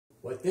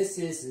What this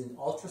is an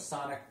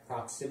ultrasonic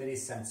proximity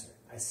sensor.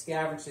 I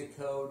scavenge the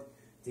code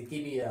to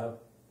give me an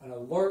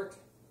alert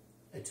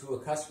to a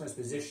customer's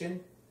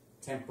position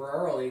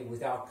temporarily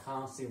without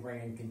constantly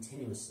ringing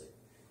continuously.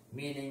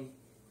 Meaning,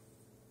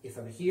 if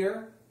I'm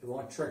here, it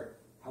won't trigger.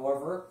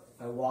 However,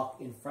 if I walk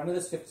in front of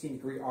this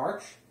 15-degree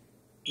arch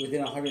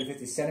within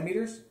 150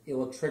 centimeters, it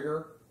will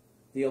trigger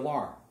the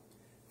alarm.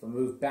 If I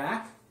move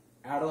back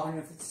out of the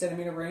 150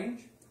 centimeter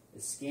range,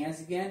 it scans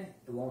again,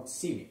 it won't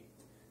see me.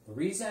 The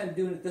reason I'm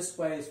doing it this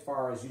way as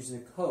far as using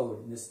the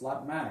code in this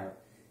manner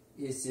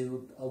is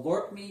to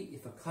alert me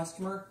if a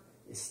customer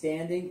is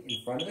standing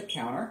in front of the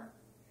counter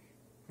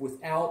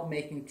without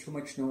making too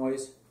much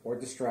noise or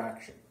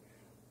distraction.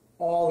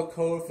 All the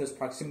code for this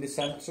proximity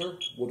sensor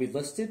will be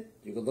listed.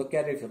 You can look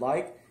at it if you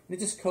like.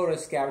 And it's just code I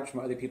scavenged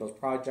from other people's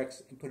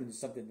projects and put it into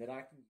something that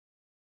I can.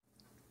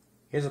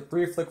 Here's a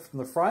brief look from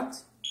the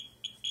front.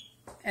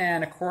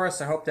 And of course,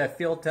 I hope to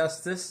field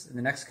test this in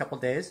the next couple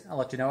of days. I'll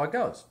let you know how it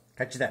goes.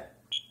 Catch you then.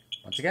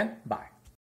 Once again, bye.